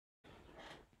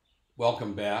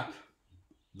Welcome back.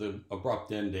 The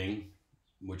abrupt ending,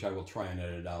 which I will try and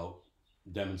edit out,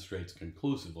 demonstrates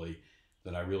conclusively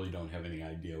that I really don't have any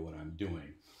idea what I'm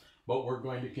doing. But we're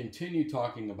going to continue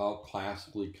talking about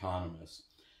classical economists.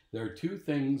 There are two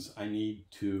things I need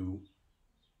to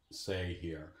say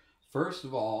here. First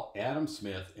of all, Adam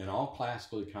Smith and all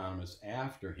classical economists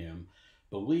after him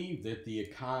believed that the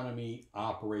economy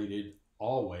operated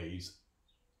always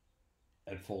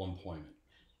at full employment.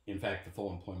 In fact, the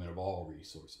full employment of all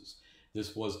resources.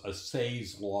 This was a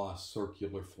Say's law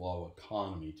circular flow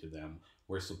economy to them,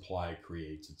 where supply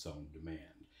creates its own demand.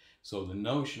 So the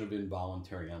notion of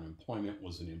involuntary unemployment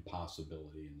was an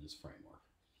impossibility in this framework.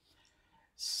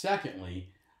 Secondly,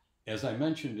 as I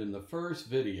mentioned in the first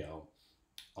video,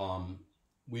 um,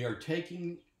 we are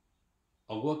taking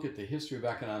a look at the history of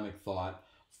economic thought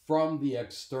from the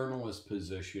externalist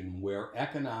position, where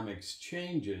economics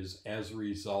changes as a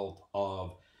result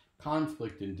of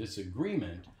conflict and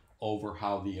disagreement over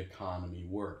how the economy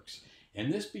works.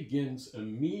 And this begins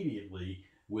immediately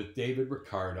with David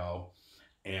Ricardo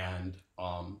and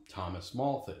Thomas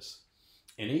Malthus.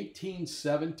 In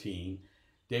 1817,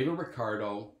 David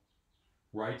Ricardo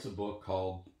writes a book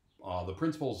called The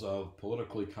Principles of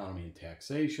Political Economy and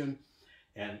Taxation.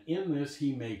 And in this,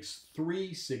 he makes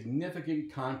three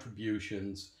significant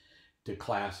contributions to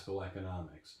classical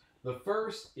economics. The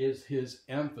first is his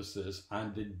emphasis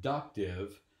on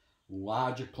deductive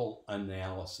logical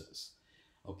analysis.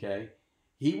 Okay?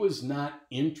 He was not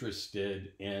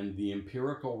interested in the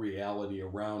empirical reality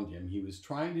around him. He was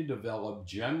trying to develop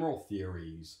general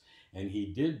theories, and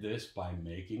he did this by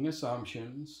making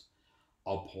assumptions,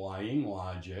 applying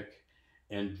logic,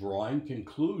 and drawing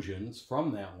conclusions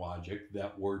from that logic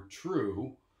that were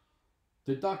true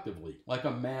deductively, like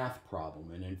a math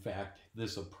problem. And in fact,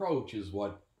 this approach is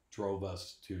what drove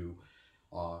us to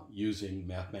using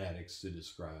mathematics to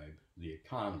describe the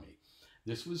economy.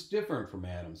 This was different from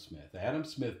Adam Smith. Adam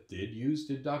Smith did use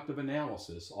deductive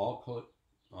analysis, all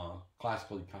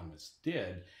classical economists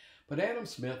did, but Adam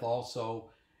Smith also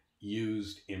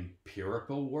used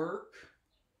empirical work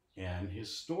and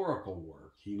historical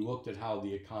work. He looked at how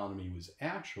the economy was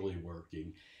actually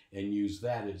working and used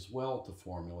that as well to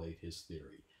formulate his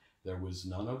theory. There was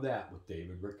none of that with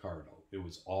David Ricardo. It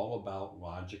was all about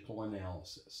logical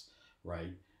analysis,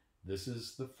 right? This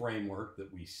is the framework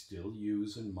that we still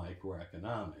use in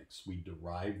microeconomics. We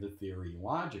derive the theory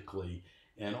logically,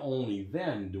 and only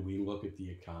then do we look at the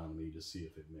economy to see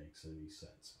if it makes any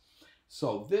sense.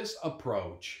 So this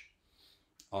approach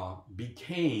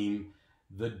became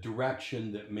the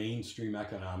direction that mainstream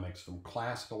economics, from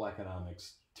classical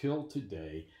economics till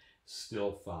today,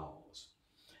 still follows.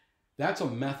 That's a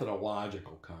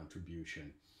methodological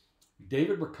contribution.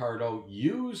 David Ricardo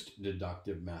used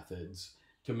deductive methods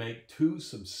to make two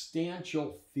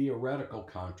substantial theoretical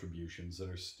contributions that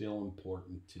are still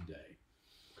important today.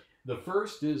 The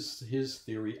first is his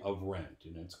theory of rent,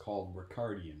 and it's called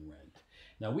Ricardian rent.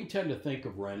 Now, we tend to think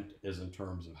of rent as in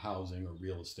terms of housing or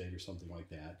real estate or something like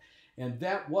that, and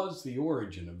that was the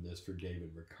origin of this for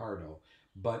David Ricardo,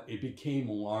 but it became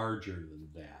larger than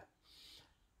that.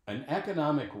 An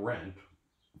economic rent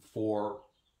for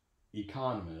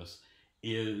economists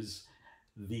is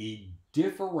the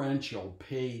differential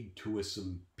paid to a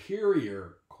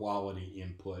superior quality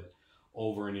input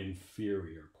over an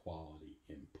inferior quality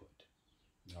input.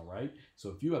 All right? So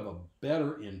if you have a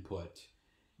better input,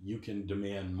 you can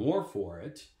demand more for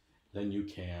it than you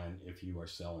can if you are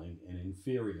selling an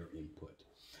inferior input.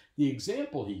 The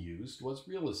example he used was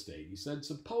real estate. He said,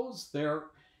 suppose there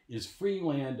is free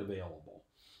land available,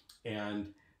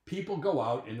 and people go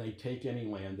out and they take any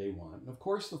land they want. And of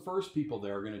course, the first people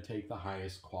there are going to take the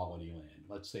highest quality land.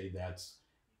 Let's say that's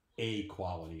A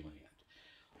quality land.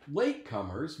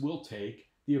 Latecomers will take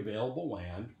the available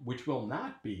land, which will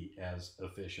not be as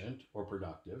efficient or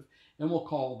productive, and we'll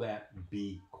call that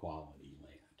B quality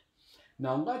land.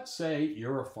 Now, let's say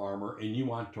you're a farmer and you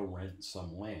want to rent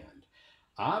some land.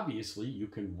 Obviously, you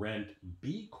can rent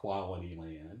B quality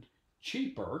land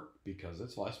cheaper because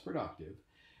it's less productive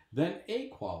than A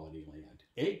quality land.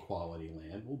 A quality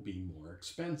land will be more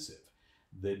expensive.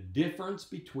 The difference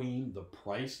between the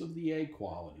price of the A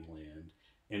quality land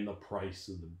and the price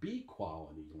of the B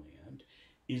quality land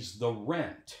is the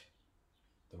rent,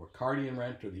 the Ricardian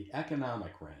rent or the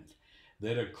economic rent,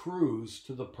 that accrues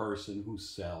to the person who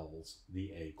sells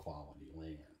the A quality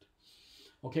land.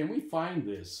 Okay, and we find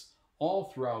this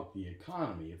all throughout the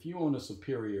economy. If you own a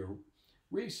superior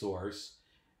resource,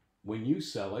 when you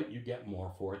sell it, you get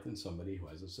more for it than somebody who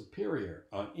has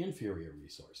an inferior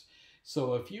resource.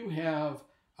 So if you have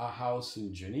a house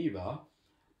in Geneva,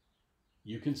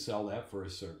 you can sell that for a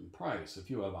certain price. If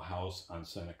you have a house on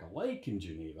Seneca Lake in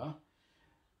Geneva,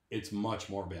 it's much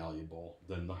more valuable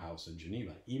than the house in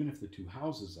Geneva, even if the two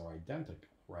houses are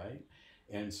identical, right?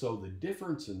 And so the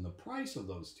difference in the price of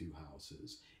those two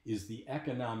houses is the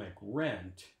economic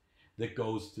rent that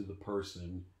goes to the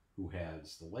person who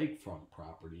has the lakefront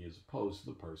property as opposed to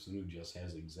the person who just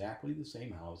has exactly the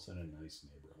same house in a nice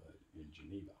neighborhood in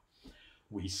Geneva.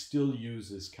 We still use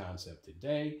this concept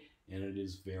today, and it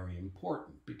is very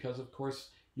important because, of course,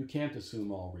 you can't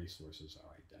assume all resources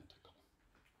are identical.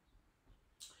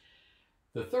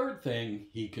 The third thing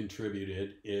he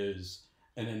contributed is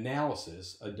an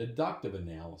analysis, a deductive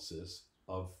analysis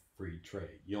of free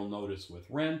trade. You'll notice with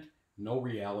rent, no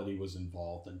reality was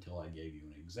involved until I gave you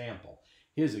an example.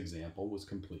 His example was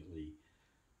completely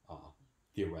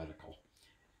theoretical.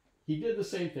 He did the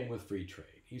same thing with free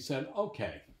trade. He said,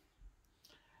 okay,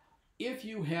 if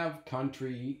you have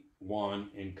country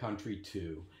 1 and country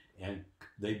 2, and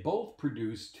they both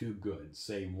produce two goods,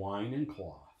 say wine and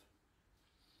cloth,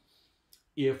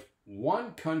 if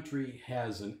one country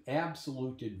has an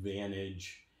absolute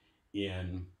advantage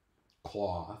in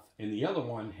cloth and the other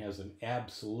one has an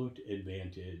absolute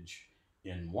advantage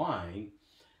in wine,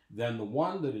 then the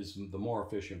one that is the more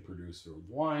efficient producer of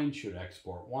wine should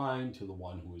export wine to the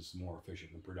one who is more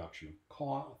efficient in the production of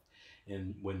cloth.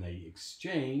 And when they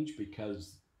exchange,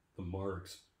 because the more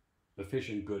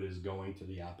efficient good is going to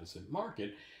the opposite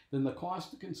market, then the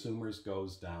cost to consumers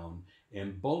goes down,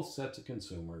 and both sets of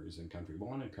consumers in country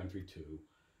 1 and country 2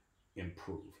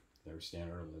 improve. Their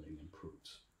standard of living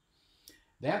improves.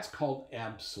 That's called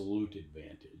absolute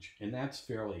advantage, and that's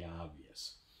fairly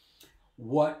obvious.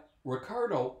 What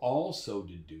Ricardo also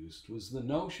deduced was the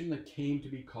notion that came to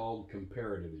be called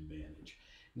comparative advantage.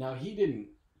 Now, he didn't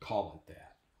call it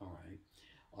that, all right?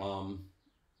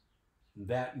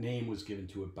 That name was given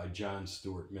to it by John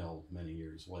Stuart Mill many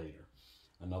years later,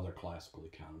 another classical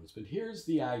economist. But here's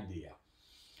the idea.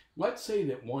 Let's say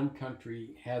that one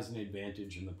country has an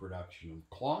advantage in the production of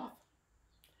cloth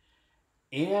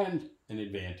and an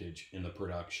advantage in the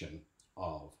production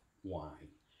of wine.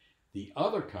 The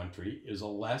other country is a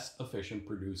less efficient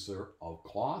producer of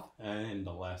cloth and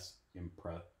a less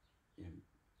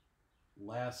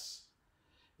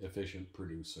efficient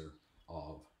producer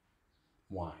of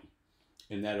wine.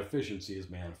 And that efficiency is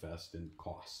manifest in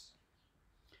costs.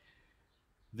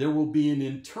 There will be an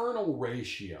internal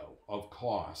ratio of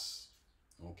costs,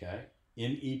 okay,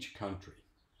 in each country.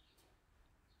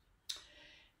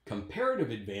 Comparative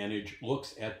advantage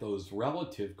looks at those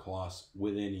relative costs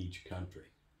within each country.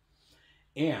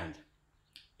 And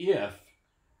if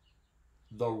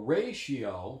the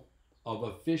ratio of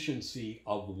efficiency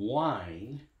of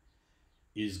wine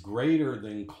is greater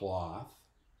than cloth,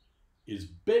 is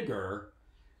bigger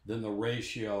than the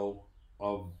ratio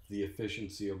of the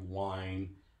efficiency of wine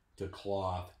to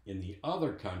cloth in the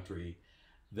other country,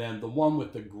 then the one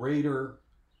with the greater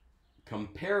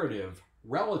comparative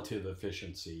relative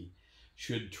efficiency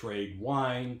should trade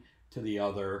wine to the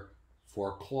other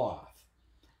for cloth.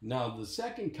 Now, the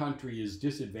second country is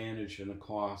disadvantaged in a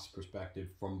cost perspective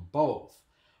from both,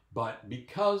 but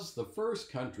because the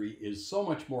first country is so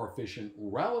much more efficient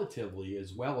relatively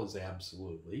as well as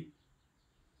absolutely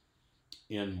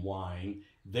in wine,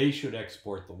 they should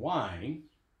export the wine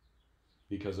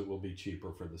because it will be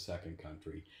cheaper for the second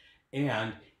country.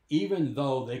 And even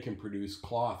though they can produce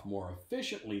cloth more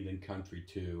efficiently than country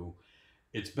 2,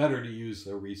 it's better to use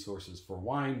their resources for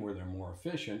wine where they're more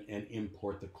efficient and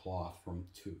import the cloth from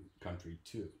country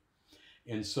 2.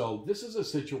 And so this is a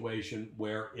situation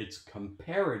where it's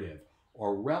comparative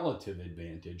or relative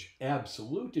advantage.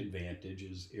 Absolute advantage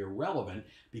is irrelevant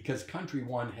because country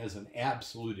 1 has an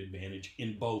absolute advantage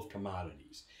in both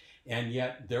commodities. And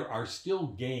yet there are still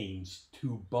gains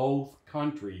to both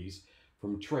countries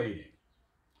from trading.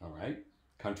 All right?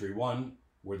 Country 1,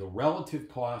 where the relative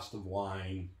cost of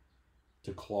wine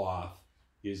to cloth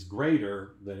is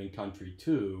greater than in country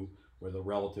 2, where the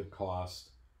relative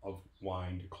cost of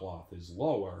wine to cloth is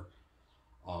lower,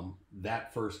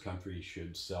 that first country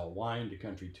should sell wine to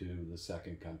country 2, the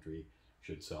second country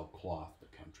should sell cloth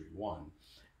to country 1.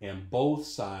 And both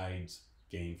sides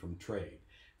gain from trade.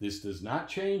 This does not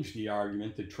change the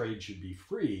argument that trade should be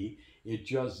free. It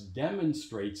just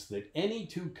demonstrates that any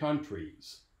two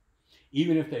countries,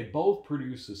 even if they both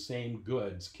produce the same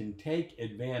goods, can take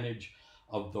advantage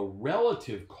of the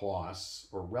relative costs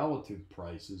or relative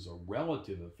prices or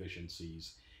relative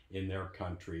efficiencies in their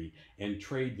country and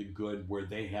trade the good where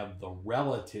they have the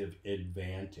relative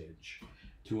advantage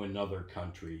to another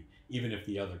country, even if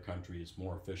the other country is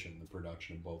more efficient in the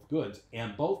production of both goods.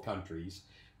 And both countries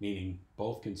meaning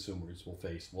both consumers will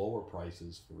face lower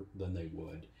prices than they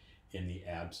would in the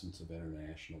absence of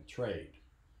international trade.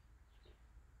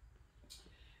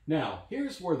 Now,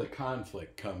 here's where the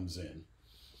conflict comes in.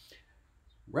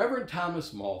 Reverend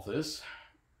Thomas Malthus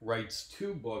writes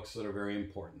two books that are very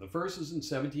important. The first is in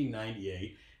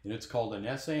 1798, and it's called An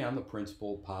Essay on the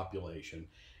Principle of Population.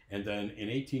 And then in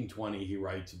 1820, he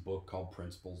writes a book called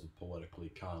Principles of Political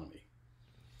Economy.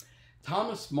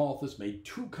 Thomas Malthus made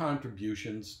two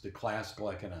contributions to classical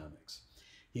economics.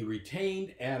 He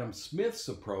retained Adam Smith's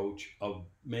approach of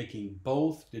making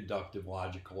both deductive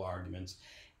logical arguments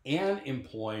and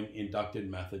employing inductive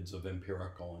methods of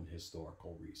empirical and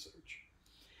historical research.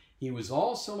 He was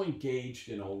also engaged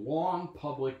in a long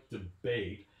public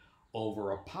debate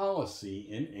over a policy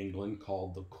in England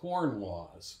called the Corn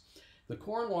Laws. The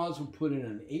Corn Laws were put in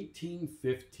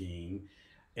 1815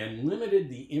 and limited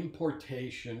the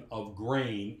importation of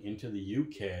grain into the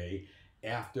UK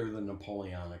after the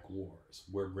Napoleonic Wars,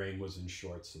 where grain was in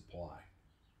short supply.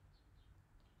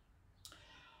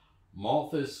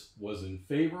 Malthus was in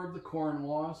favor of the Corn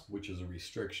Laws, which is a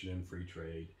restriction in free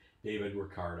trade. David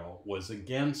Ricardo was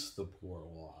against the Corn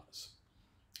Laws.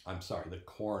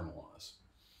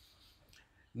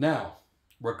 Now,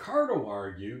 Ricardo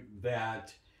argued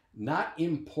that not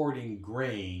importing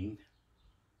grain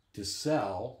to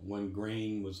sell when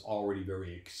grain was already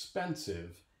very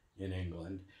expensive in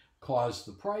England caused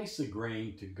the price of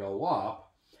grain to go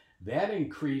up. That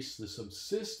increased the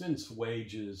subsistence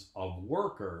wages of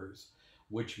workers,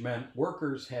 which meant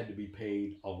workers had to be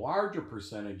paid a larger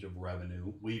percentage of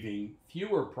revenue, leaving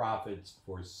fewer profits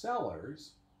for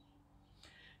sellers,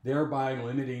 thereby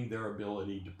limiting their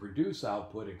ability to produce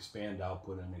output, and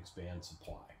expand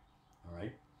supply, all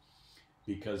right?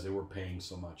 Because they were paying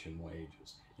so much in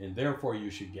wages. And therefore, you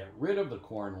should get rid of the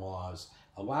Corn Laws,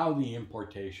 allow the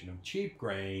importation of cheap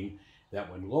grain that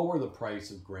would lower the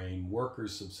price of grain,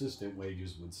 workers' subsistent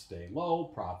wages would stay low,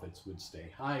 profits would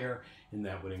stay higher, and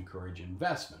that would encourage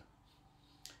investment.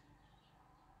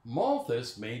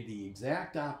 Malthus made the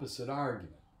exact opposite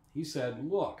argument. He said,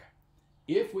 look,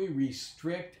 if we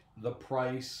restrict the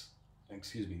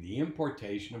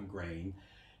importation of grain,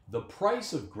 the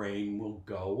price of grain will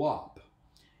go up.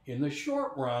 In the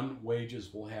short run,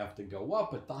 wages will have to go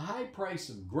up, but the high price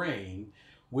of grain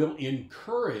will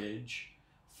encourage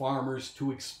farmers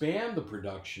to expand the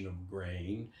production of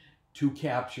grain to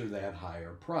capture that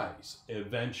higher price.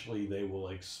 Eventually, they will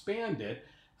expand it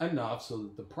enough so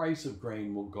that the price of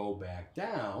grain will go back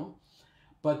down,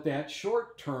 but that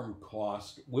short-term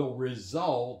cost will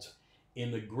result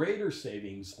in the greater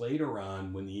savings later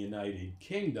on when the United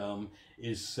Kingdom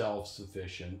is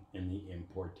self-sufficient in the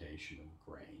importation of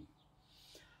grain.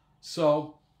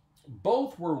 So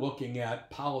both were looking at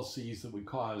policies that would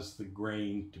cause the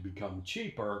grain to become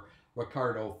cheaper.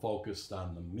 Ricardo focused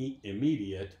on the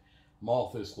immediate.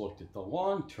 Malthus looked at the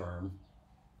long term.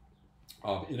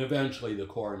 And eventually the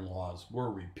Corn Laws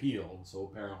were repealed. So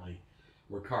apparently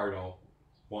Ricardo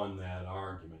won that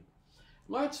argument.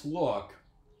 Let's look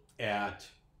at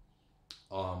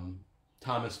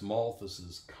Thomas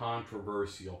Malthus's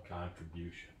controversial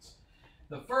contributions.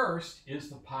 The first is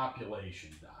the population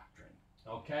doctrine.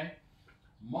 Okay?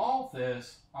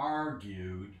 Malthus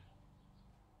argued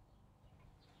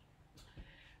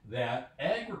that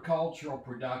agricultural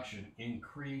production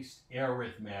increased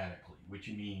arithmetically, which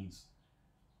means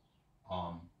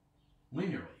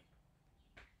linearly.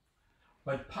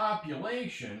 But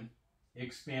population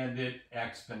expanded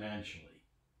exponentially.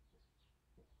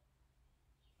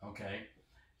 Okay?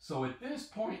 So at this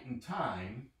point in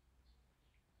time,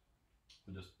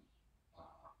 we'll just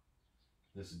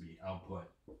this would be output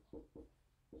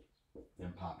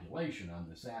and population on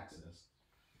this axis.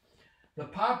 The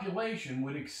population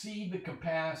would exceed the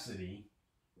capacity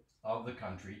of the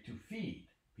country to feed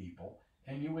people,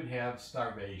 and you would have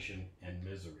starvation and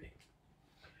misery.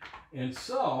 And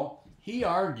so he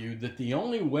argued that the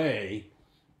only way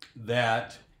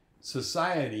that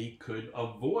society could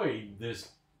avoid this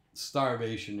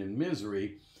starvation and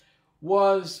misery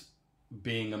was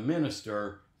being a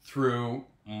minister through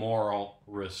moral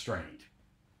restraint.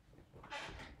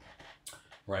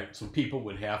 Right? So people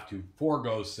would have to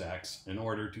forego sex in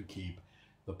order to keep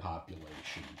the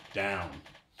population down.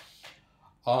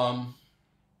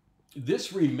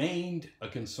 This remained a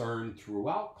concern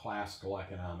throughout classical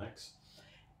economics,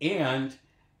 and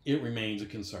it remains a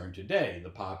concern today.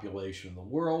 The population of the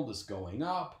world is going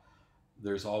up.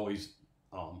 There's always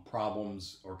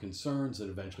problems or concerns that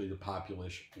eventually the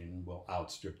population will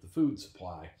outstrip the food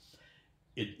supply.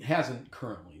 It hasn't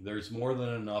currently. There's more than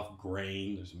enough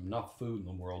grain, there's enough food in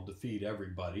the world to feed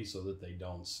everybody so that they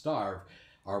don't starve.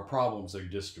 Our problems are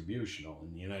distributional.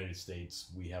 In the United States,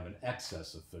 we have an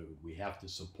excess of food. We have to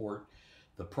support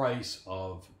the price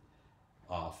of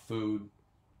food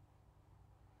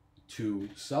to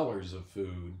sellers of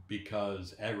food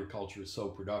because agriculture is so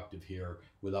productive here.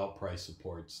 Without price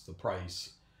supports, the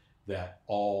price that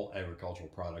all agricultural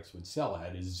products would sell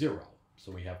at is zero.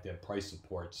 So we have to have price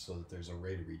supports so that there's a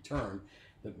rate of return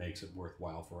that makes it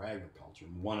worthwhile for agriculture.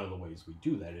 And one of the ways we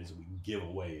do that is we give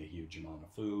away a huge amount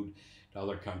of food to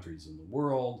other countries in the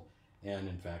world and,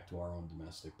 in fact, to our own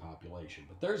domestic population.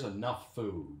 But there's enough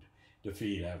food to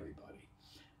feed everybody.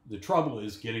 The trouble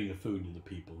is getting the food to the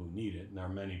people who need it, and there are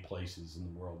many places in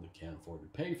the world that can't afford to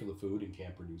pay for the food and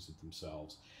can't produce it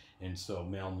themselves, and so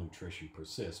malnutrition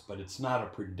persists. But it's not a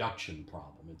production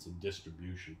problem, it's a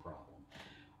distribution problem.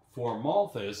 For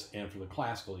Malthus and for the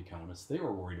classical economists, they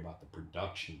were worried about the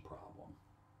production problem.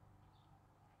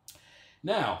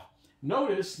 Now,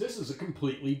 notice this is a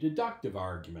completely deductive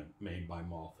argument made by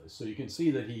Malthus. So you can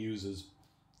see that he uses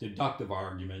deductive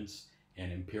arguments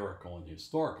and empirical and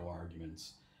historical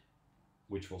arguments,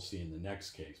 which we'll see in the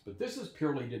next case. But this is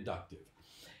purely deductive.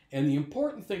 And the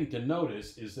important thing to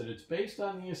notice is that it's based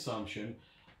on the assumption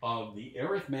of the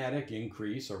arithmetic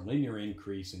increase or linear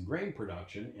increase in grain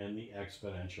production and the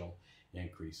exponential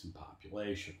increase in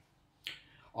population.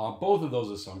 Both of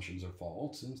those assumptions are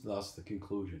false, and thus the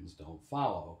conclusions don't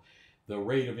follow. The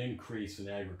rate of increase in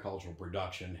agricultural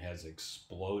production has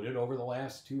exploded over the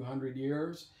last 200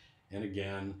 years, and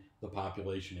again, the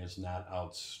population has not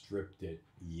outstripped it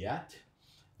yet,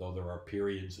 though there are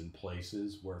periods and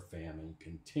places where famine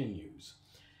continues.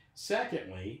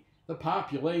 Secondly, the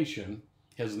population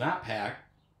has not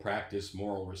practiced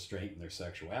moral restraint in their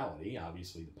sexuality.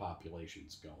 Obviously, the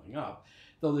population's going up,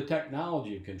 though the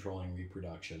technology of controlling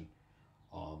reproduction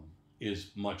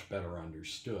is much better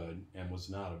understood and was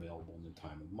not available in the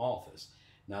time of Malthus.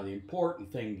 Now, the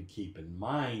important thing to keep in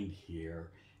mind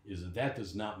here is that that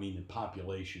does not mean that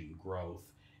population growth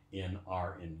in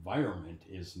our environment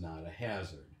is not a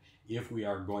hazard. If we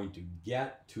are going to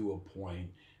get to a point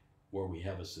where we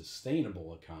have a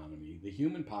sustainable economy, the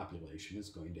human population is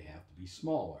going to have to be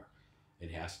smaller.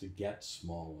 It has to get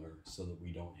smaller so that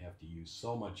we don't have to use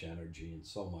so much energy and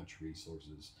so much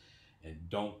resources and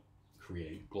don't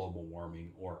create global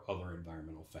warming or other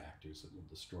environmental factors that will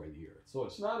destroy the earth. So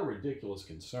it's not a ridiculous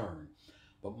concern,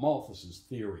 but Malthus's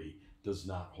theory does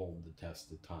not hold the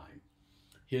test of time.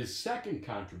 His second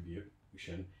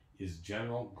contribution is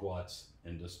general gluts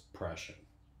and depression.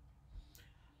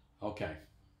 Okay.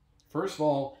 First of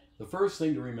all, the first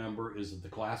thing to remember is that the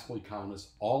classical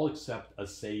economists all accept a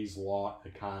Say's law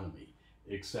economy,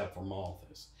 except for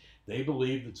Malthus. They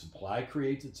believe that supply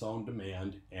creates its own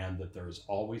demand and that there is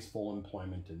always full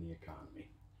employment in the economy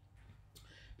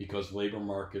because labor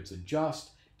markets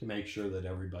adjust to make sure that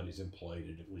everybody's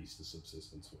employed at least a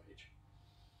subsistence wage.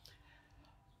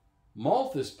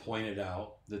 Malthus pointed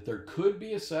out that there could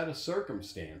be a set of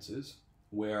circumstances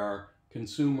where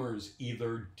consumers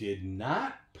either did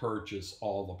not purchase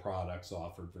all the products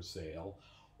offered for sale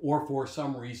or for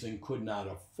some reason could not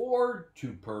afford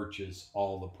to purchase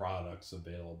all the products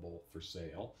available for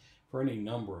sale for any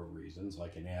number of reasons,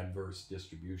 like an adverse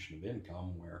distribution of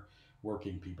income where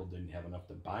working people didn't have enough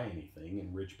to buy anything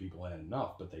and rich people had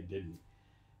enough, but they didn't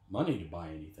money to buy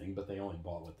anything, but they only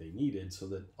bought what they needed, so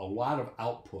that a lot of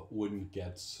output wouldn't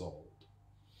get sold.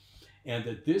 And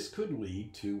that this could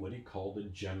lead to what he called a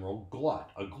general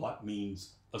glut. A glut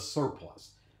means a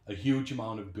surplus, a huge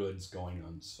amount of goods going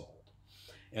unsold.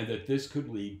 And that this could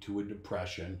lead to a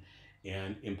depression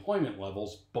and employment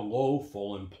levels below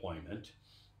full employment,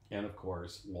 and of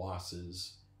course,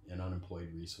 losses in unemployed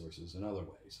resources in other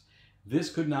ways.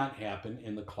 This could not happen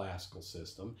in the classical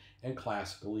system, and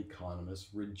classical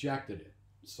economists rejected it.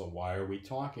 So why are we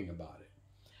talking about it?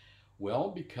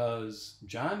 Well, because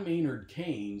John Maynard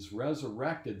Keynes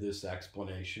resurrected this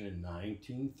explanation in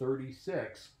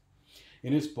 1936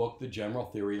 in his book, The General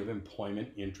Theory of Employment,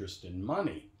 Interest, and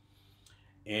Money.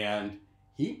 And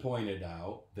he pointed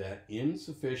out that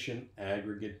insufficient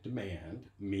aggregate demand,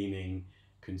 meaning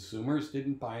consumers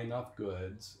didn't buy enough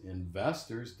goods,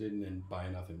 investors didn't buy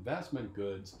enough investment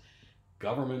goods,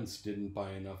 governments didn't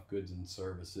buy enough goods and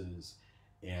services,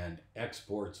 and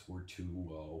exports were too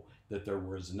low, that there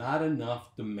was not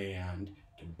enough demand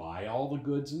to buy all the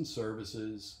goods and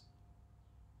services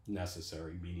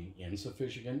necessary, meaning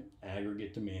insufficient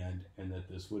aggregate demand, and that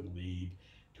this would lead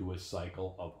to a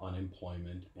cycle of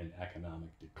unemployment and economic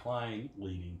decline,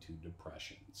 leading to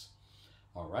depressions.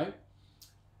 All right?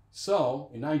 So,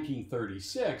 in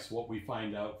 1936, what we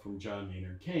find out from John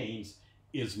Maynard Keynes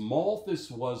is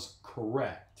Malthus was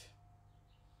correct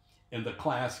and the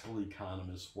classical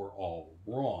economists were all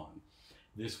wrong.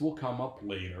 This will come up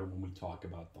later when we talk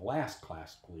about the last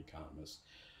classical economist.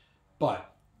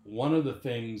 But one of the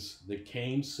things that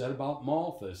Keynes said about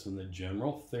Malthus in the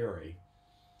general theory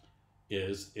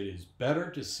is it is better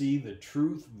to see the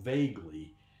truth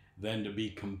vaguely than to be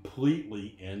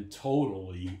completely and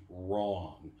totally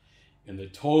wrong. And the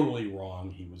totally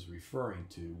wrong he was referring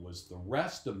to was the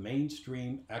rest of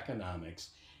mainstream economics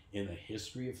in the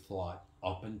history of thought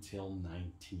up until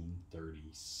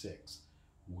 1936,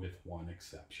 with one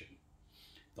exception: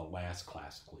 the last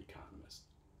classical economist,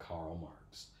 Karl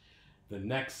Marx. The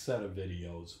next set of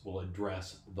videos will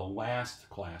address the last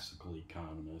classical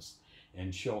economist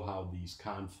and show how these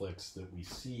conflicts that we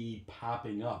see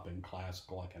popping up in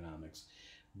classical economics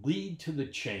lead to the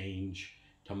change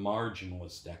to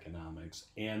marginalist economics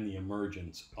and the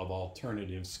emergence of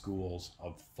alternative schools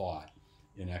of thought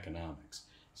in economics.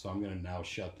 So I'm going to now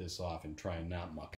shut this off and try and not muck